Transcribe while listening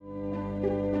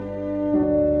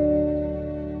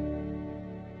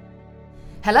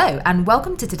Hello and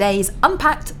welcome to today's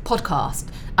UnPacked podcast.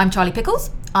 I'm Charlie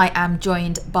Pickles. I am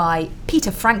joined by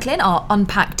Peter Franklin, our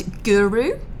UnPacked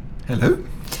guru. Hello.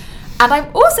 And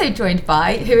I'm also joined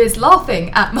by, who is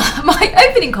laughing at my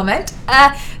opening comment,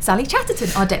 Sally Chatterton,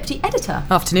 our deputy editor.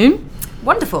 Afternoon.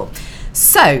 Wonderful.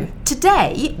 So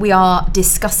today we are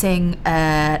discussing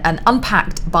an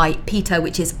Unpacked by Peter,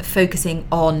 which is focusing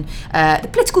on the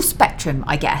political spectrum,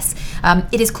 I guess.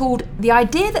 It is called "The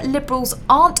Idea That Liberals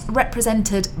Aren't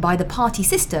Represented by the Party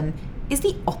System is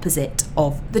the Opposite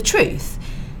of the Truth."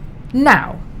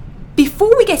 Now,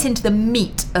 before we get into the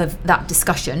meat of that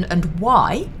discussion and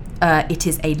why it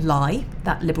is a lie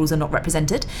that Liberals are not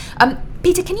represented,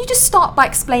 Peter, can you just start by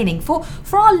explaining for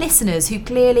our listeners who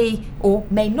clearly or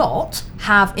may not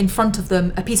have in front of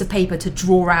them a piece of paper to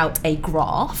draw out a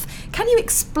graph, can you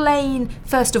explain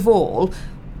first of all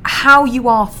how you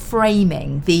are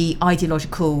framing the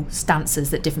ideological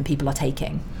stances that different people are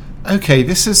taking? Okay,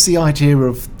 this is the idea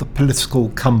of the political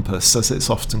compass, as it's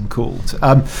often called.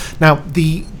 Now,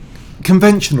 the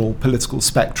conventional political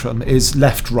spectrum is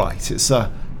left-right. It's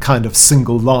a kind of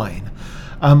single line.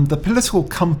 The political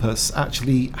compass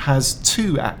actually has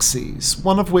two axes,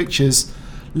 one of which is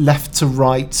left to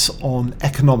right on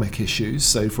economic issues,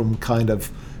 so from kind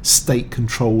of state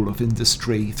control of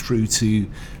industry through to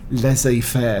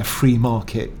laissez-faire free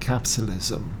market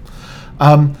capitalism.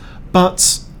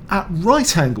 But at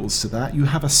right angles to that, you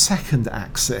have a second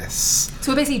axis.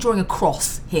 So we're basically drawing a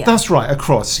cross here. That's right, a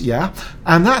cross, yeah.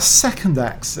 And that second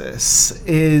axis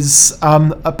is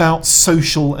about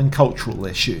social and cultural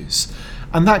issues.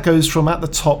 And that goes from, at the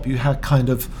top, you have kind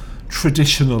of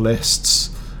traditionalists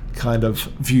kind of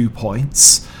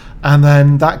viewpoints. And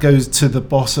then that goes to the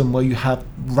bottom where you have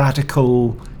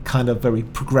radical, kind of very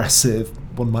progressive,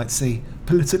 one might say,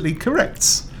 politically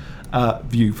correct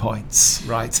viewpoints,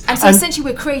 right? And so essentially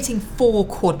we're creating four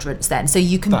quadrants then. So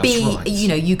you can be, right.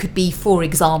 You could be, for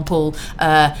example,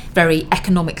 very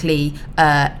economically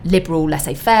liberal,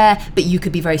 laissez-faire, but you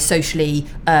could be very socially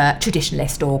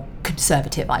traditionalist or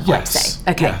conservative, I might say.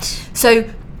 Okay. Yes. So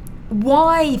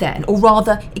why then, or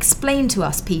rather explain to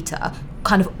us, Peter,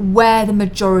 kind of where the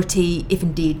majority, if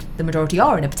indeed the majority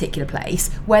are in a particular place,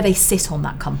 where they sit on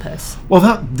that compass?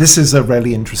 Well, this is a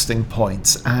really interesting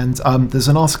point. And there's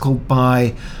an article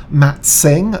by Matt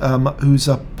Singh, who's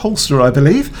a pollster, I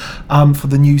believe, for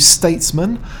the New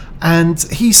Statesman. And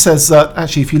he says that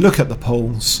actually, if you look at the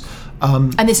polls,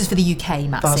 and this is for the UK,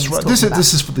 Matt Singh's right. talking about.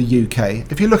 This is for the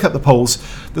UK. If you look at the polls,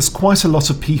 there's quite a lot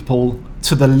of people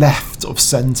to the left of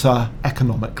centre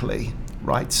economically,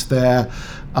 right? They're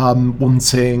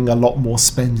wanting a lot more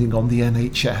spending on the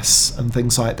NHS and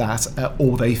things like that,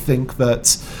 or they think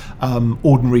that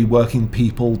ordinary working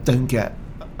people don't get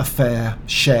a fair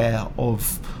share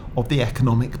of the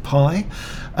economic pie.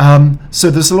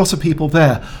 So there's a lot of people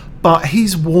there. But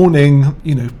he's warning,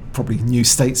 probably New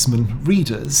Statesman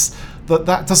readers,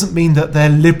 that doesn't mean that they're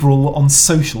liberal on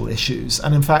social issues.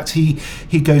 And in fact, he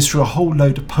goes through a whole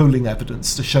load of polling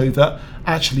evidence to show that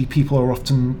actually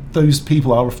those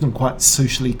people are often quite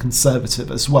socially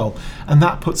conservative as well. And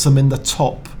that puts them in the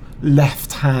top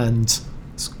left-hand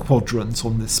quadrant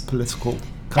on this political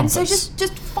compass. And so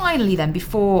just finally then,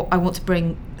 before I want to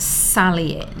bring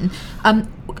Sally in,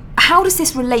 how does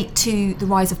this relate to the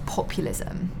rise of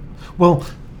populism? Well,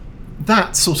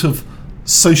 that sort of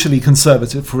socially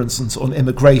conservative, for instance, on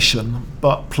immigration,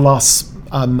 but plus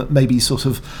maybe sort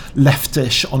of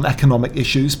leftish on economic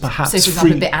issues, perhaps. So, for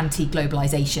example, a bit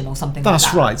anti-globalisation or something like that.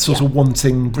 That's right, sort of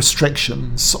wanting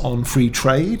restrictions on free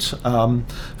trade,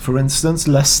 for instance,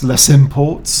 less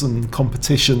imports and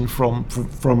competition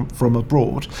from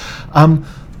abroad.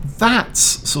 That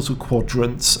sort of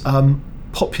quadrant,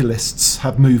 populists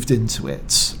have moved into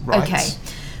it, right? Okay,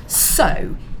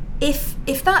 so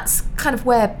if that's kind of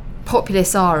where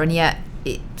populists are, and yet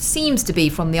it seems to be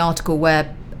from the article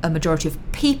where a majority of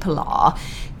people are,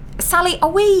 Sally, are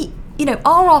we,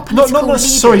 are our political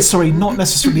leaders... Sorry, not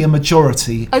necessarily a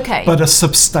majority, okay, but a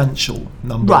substantial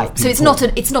number of people. So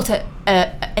it's not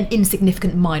an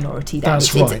insignificant minority then.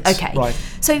 That's right. Okay. Right.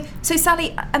 So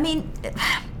Sally, I mean,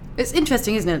 it's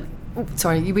interesting, isn't it?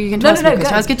 Sorry, were you going to ask me a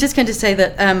question? I was just going to say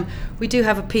that we do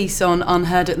have a piece on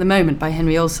Unheard at the moment by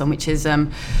Henry Olson, which is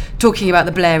talking about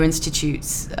the Blair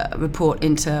Institute's report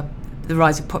into the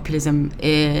rise of populism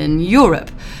in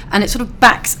Europe, and it sort of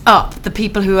backs up the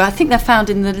people who I think they're found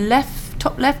in the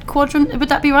top left quadrant. Would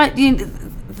that be right?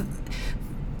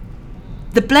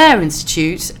 the Blair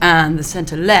Institute and the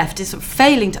centre-left is sort of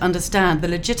failing to understand the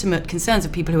legitimate concerns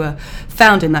of people who are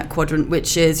found in that quadrant,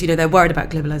 which is, they're worried about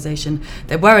globalisation,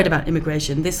 they're worried about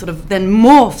immigration. This sort of then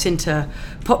morphs into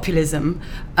populism,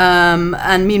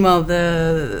 and meanwhile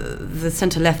the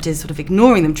centre-left is sort of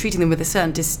ignoring them, treating them with a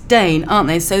certain disdain, aren't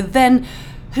they? So then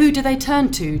who do they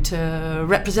turn to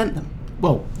represent them?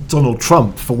 Well, Donald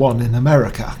Trump, for one, in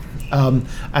America.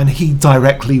 And he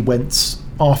directly went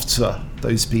after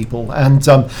those people. And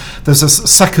there's a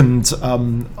second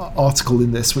article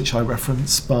in this, which I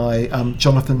reference, by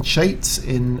Jonathan Chait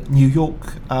in New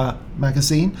York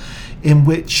magazine, in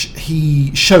which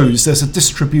he shows there's a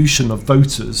distribution of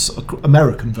voters,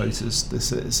 American voters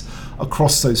this is,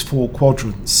 across those 4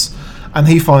 quadrants. And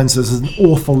he finds there's an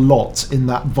awful lot in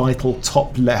that vital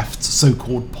top left,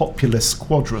 so-called populist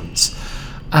quadrant.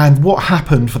 And what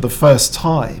happened for the first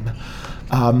time,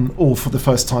 or for the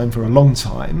first time for a long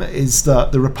time, is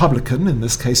that the Republican, in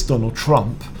this case Donald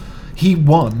Trump, he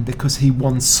won because he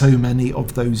won so many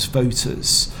of those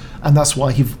voters. And that's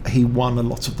why he won a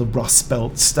lot of the Rust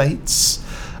Belt states.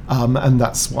 And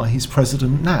that's why he's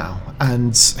president now.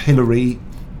 And Hillary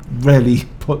really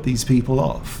put these people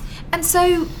off. And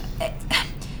so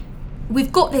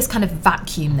we've got this kind of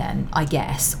vacuum then, I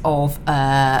guess, of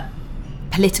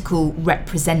political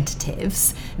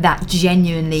representatives that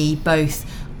genuinely both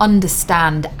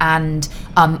understand and,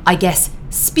 I guess,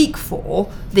 speak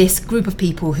for this group of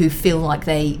people who feel like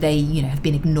they have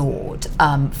been ignored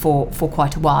for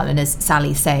quite a while. And as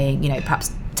Sally's saying,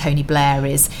 perhaps Tony Blair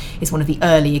is one of the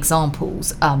early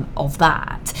examples of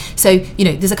that. So,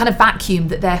 there's a kind of vacuum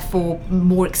that therefore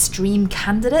more extreme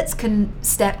candidates can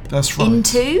step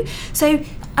into. So,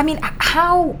 I mean,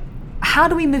 how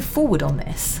do we move forward on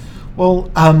this? Well,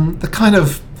 the kind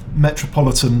of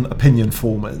metropolitan opinion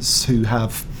formers who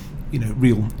have,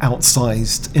 real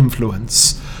outsized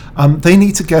influence, they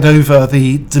need to get over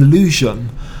the delusion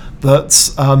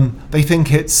that they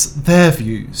think it's their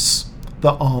views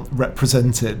that aren't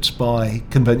represented by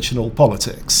conventional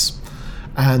politics.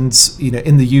 And,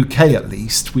 in the UK at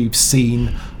least, we've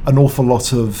seen an awful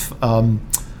lot of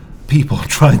people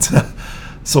trying to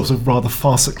sort of rather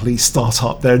farcically start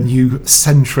up their new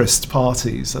centrist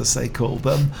parties, as they call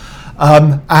them.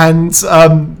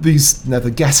 These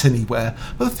never get anywhere.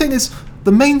 But the thing is,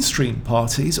 the mainstream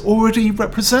parties already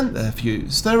represent their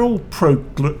views. They're all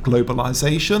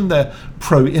pro-globalisation, they're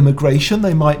pro-immigration,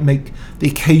 they might make the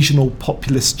occasional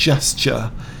populist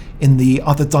gesture in the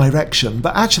other direction.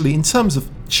 But actually, in terms of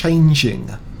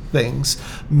changing things,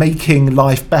 making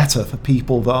life better for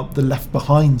people, the left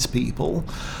behind people,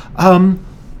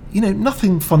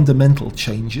 nothing fundamental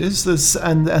changes.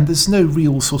 There's no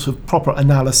real sort of proper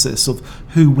analysis of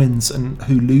who wins and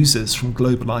who loses from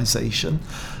globalisation,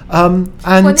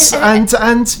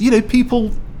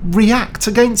 people react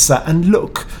against that and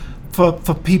look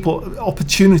for people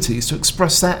opportunities to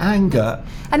express their anger.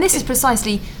 And this is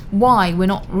precisely why we're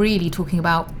not really talking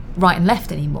about right and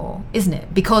left anymore, isn't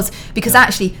it? Because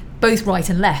actually both right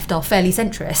and left are fairly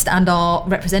centrist and are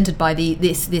represented by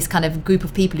this kind of group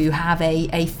of people who have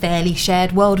a fairly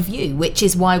shared worldview, which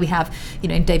is why we have,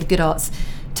 in David Goodhart's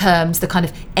terms, the kind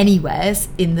of anywheres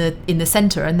in the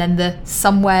centre, and then the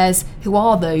somewheres who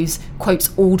are those,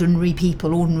 quotes, ordinary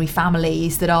people, ordinary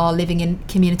families that are living in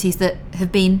communities that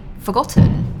have been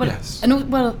forgotten. Well, yes. And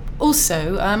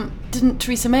also, didn't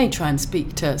Theresa May try and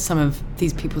speak to some of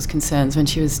these people's concerns when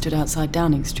she was stood outside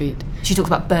Downing Street? She talks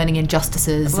about burning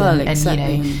injustices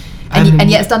exactly. and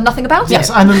yet has done nothing about it. Yes,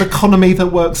 and an economy that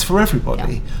works for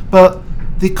everybody. Yeah. But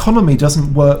the economy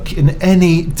doesn't work in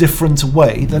any different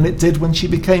way than it did when she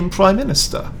became Prime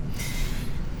Minister.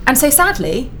 And so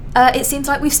sadly, it seems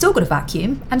like we've still got a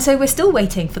vacuum, and so we're still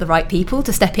waiting for the right people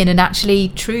to step in and actually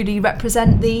truly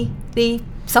represent the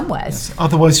somewheres. Yes,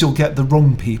 otherwise you'll get the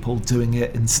wrong people doing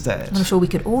it instead. I'm sure we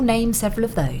could all name several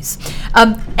of those.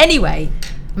 Anyway,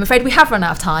 I'm afraid we have run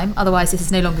out of time, otherwise this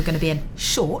is no longer going to be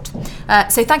short.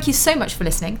 So thank you so much for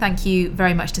listening. Thank you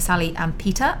very much to Sally and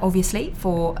Peter, obviously,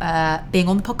 for being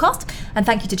on the podcast. And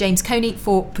thank you to James Coney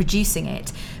for producing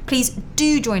it. Please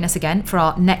do join us again for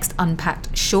our next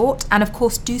Unpacked short. And of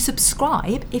course, do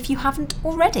subscribe if you haven't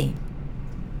already.